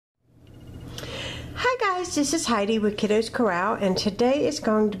guys, this is Heidi with KiddosKoral, and today is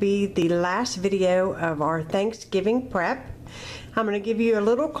going to be the last video of our Thanksgiving prep. I'm going to give you a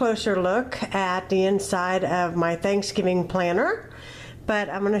little closer look at the inside of my Thanksgiving planner, but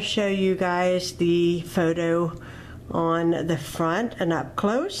I'm going to show you guys the photo on the front and up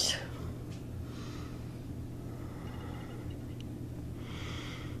close.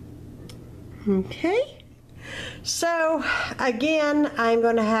 Okay. So again, I'm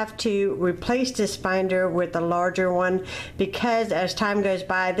going to have to replace this binder with a larger one because as time goes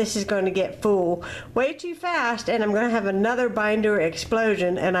by, this is going to get full way too fast and I'm going to have another binder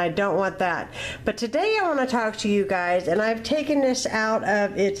explosion, and I don't want that. But today I want to talk to you guys, and I've taken this out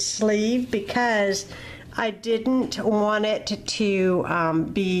of its sleeve because I didn't want it to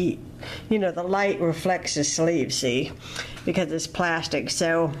be, you know, the light reflects the sleeve, see, because it's plastic.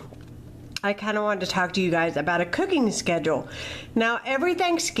 So I kind of wanted to talk to you guys about a cooking schedule. Now, every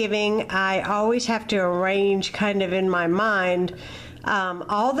Thanksgiving, I always have to arrange kind of in my mind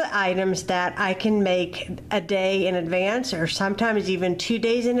all the items that I can make a day in advance, or sometimes even 2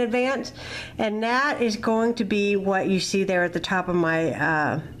 days in advance. And that is going to be what you see there at the top of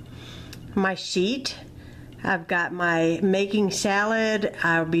my my sheet. I've got my making salad,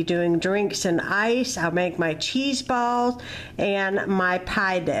 I'll be doing drinks and ice, I'll make my cheese balls, and my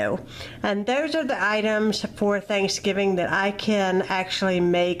pie dough. And those are the items for Thanksgiving that I can actually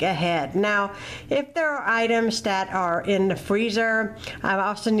make ahead. Now, if there are items that are in the freezer, I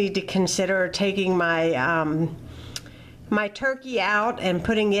also need to consider taking my my turkey out and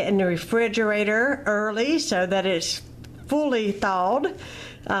putting it in the refrigerator early so that it's fully thawed.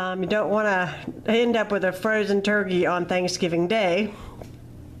 You don't want to end up with a frozen turkey on Thanksgiving Day.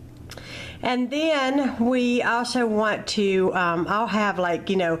 And then we also want to, I'll have, like,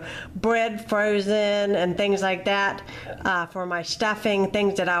 you know, bread frozen and things like that for my stuffing,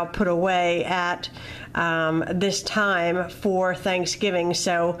 things that I'll put away at this time for Thanksgiving.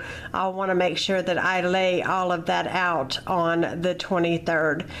 So I'll want to make sure that I lay all of that out on the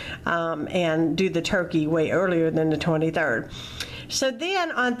 23rd and do the turkey way earlier than the 23rd. So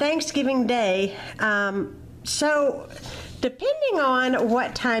then on Thanksgiving Day, so depending on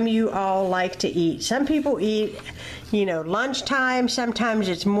what time you all like to eat, some people eat, you know, lunchtime, sometimes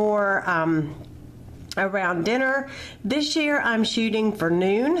it's more around dinner. This year I'm shooting for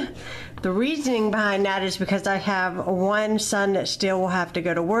noon. The reasoning behind that is because I have one son that still will have to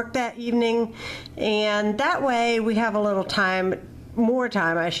go to work that evening, and that way we have a little time, more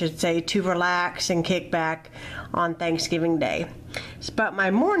time I should say, to relax and kick back on Thanksgiving Day. But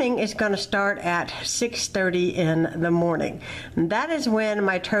my morning is going to start at 6:30 in the morning. And that is when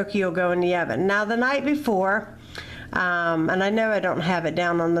my turkey will go in the oven. Now the night before, and I know I don't have it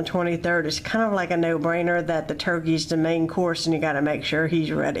down on the 23rd, it's kind of like a no-brainer that the turkey's the main course and you got to make sure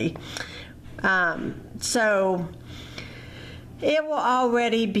he's ready. So it will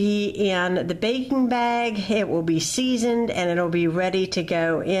already be in the baking bag, it will be seasoned, and it'll be ready to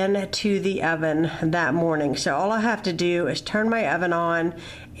go into the oven that morning. So all I have to do is turn my oven on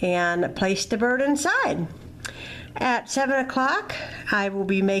and place the bird inside. At 7 o'clock, I will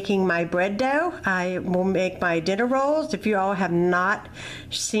be making my bread dough. I will make my dinner rolls. If you all have not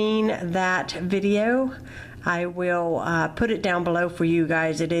seen that video, I will put it down below for you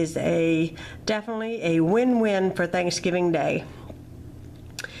guys. It is definitely a win-win for Thanksgiving Day.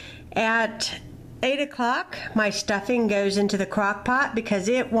 At 8 o'clock, my stuffing goes into the crock pot because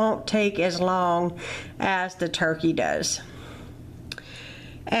it won't take as long as the turkey does.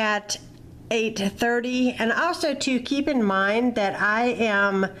 At 8:30, and also to keep in mind that I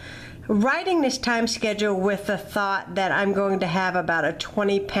am writing this time schedule with the thought that I'm going to have about a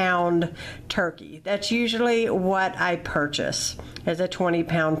 20-pound turkey. That's usually what I purchase, is a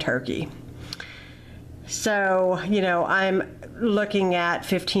 20-pound turkey. So, you know, I'm looking at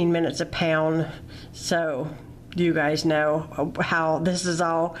 15 minutes a pound, so you guys know how this is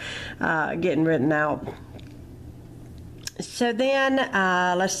all getting written out. So then,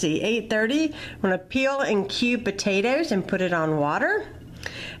 let's see, 8:30, I'm going to peel and cube potatoes and put it on water.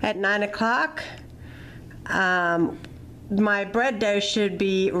 At 9 o'clock, my bread dough should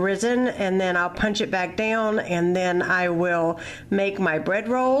be risen, and then I'll punch it back down, and then I will make my bread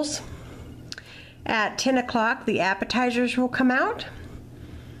rolls. At 10 o'clock, the appetizers will come out.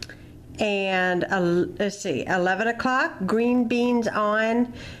 And let's see, 11 o'clock, green beans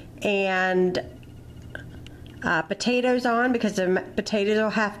on, and potatoes on because the potatoes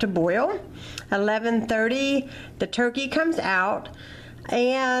will have to boil. 11:30, the turkey comes out.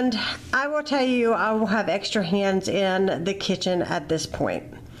 And I will tell you, I will have extra hands in the kitchen at this point.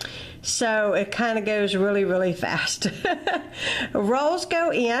 so it kind of goes really, really fast. Rolls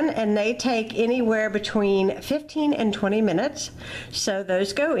go in and they take anywhere between 15 and 20 minutes. So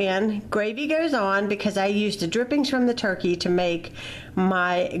those go in. Gravy goes on because I used the drippings from the turkey to make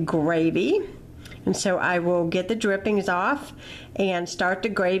my gravy. And so I will get the drippings off and start the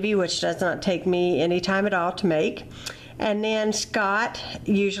gravy, which does not take me any time at all to make. And then Scott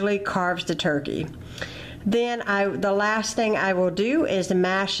usually carves the turkey. Then the last thing I will do is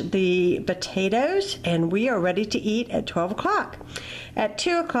mash the potatoes, and we are ready to eat at 12 o'clock. At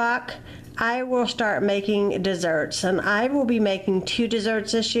 2 o'clock, I will start making desserts, and I will be making 2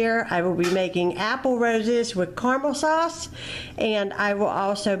 desserts this year. I will be making apple roses with caramel sauce, and I will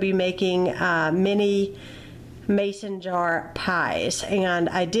also be making mini mason jar pies. And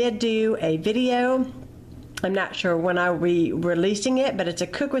I did do a video. I'm not sure when I'll be releasing it, but it's a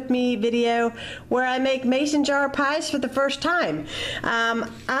cook with me video where I make mason jar pies for the first time.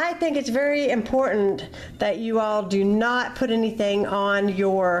 I think it's very important that you all do not put anything on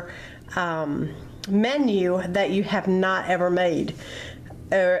your menu that you have not ever made,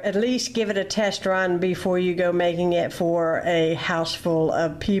 or at least give it a test run before you go making it for a house full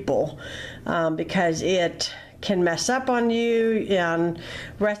of people, because it can mess up on you and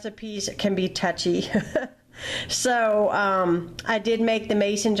recipes can be touchy. So I did make the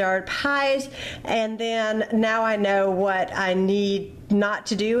mason jar pies, and then now I know what I need not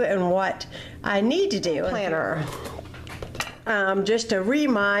to do and what I need to do. Planner. Just to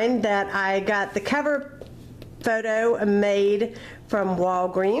remind that I got the cover photo made from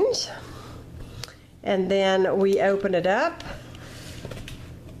Walgreens, and then we open it up,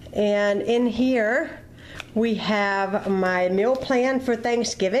 and in here we have my meal plan for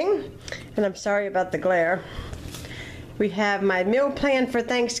Thanksgiving, and I'm sorry about the glare. We have my meal plan for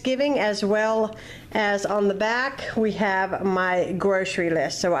Thanksgiving, as well as on the back we have my grocery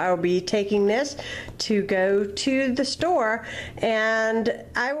list. So I will be taking this to go to the store, and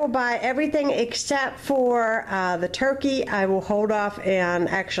I will buy everything except for the turkey. I will hold off and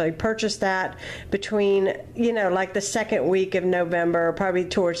actually purchase that between, you know, like the second week of November, probably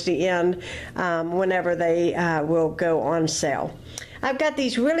towards the end, whenever they will go on sale. I've got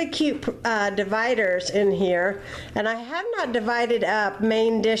these really cute dividers in here, and I have not divided up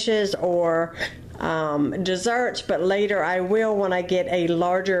main dishes or desserts, but later I will when I get a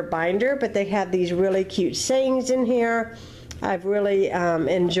larger binder. But they have these really cute sayings in here. I've really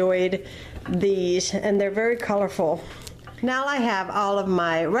enjoyed these, and they're very colorful. Now I have all of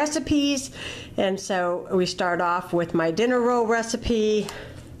my recipes, and so we start off with my dinner roll recipe.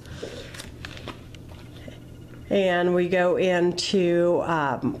 And we go into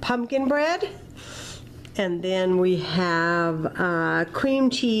pumpkin bread, and then we have cream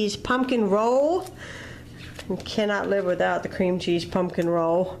cheese pumpkin roll. You cannot live without the cream cheese pumpkin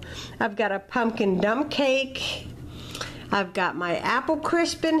roll. I've got a pumpkin dump cake. I've got my apple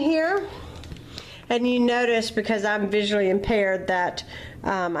crisp in here. And you notice, because I'm visually impaired, that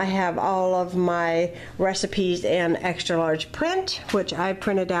I have all of my recipes in extra large print, which I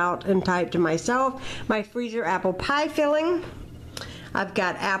printed out and typed to myself. My freezer apple pie filling. I've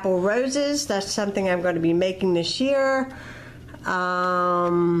got apple roses. That's something I'm going to be making this year.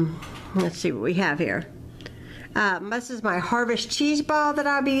 Let's see what we have here. This is my harvest cheese ball that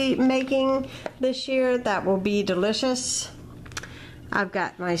I'll be making this year. That will be delicious. I've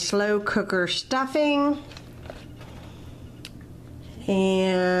got my slow cooker stuffing,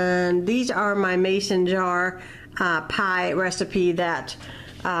 and these are my mason jar pie recipe that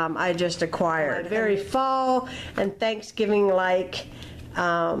I just acquired. Very fall and Thanksgiving like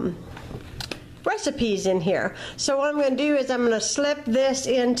recipes in here. So what I'm going to do is I'm going to slip this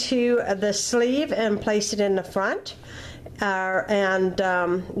into the sleeve and place it in the front.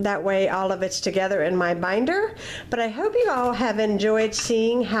 That way all of it's together in my binder. But I hope you all have enjoyed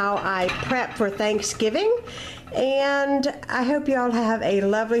seeing how I prep for Thanksgiving, and I hope you all have a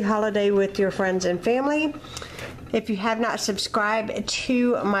lovely holiday with your friends and family. If you have not subscribed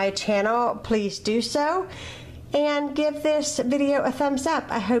to my channel, please do so, and give this video a thumbs up.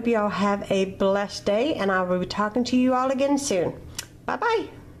 I hope you all have a blessed day, and I will be talking to you all again soon. Bye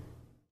bye.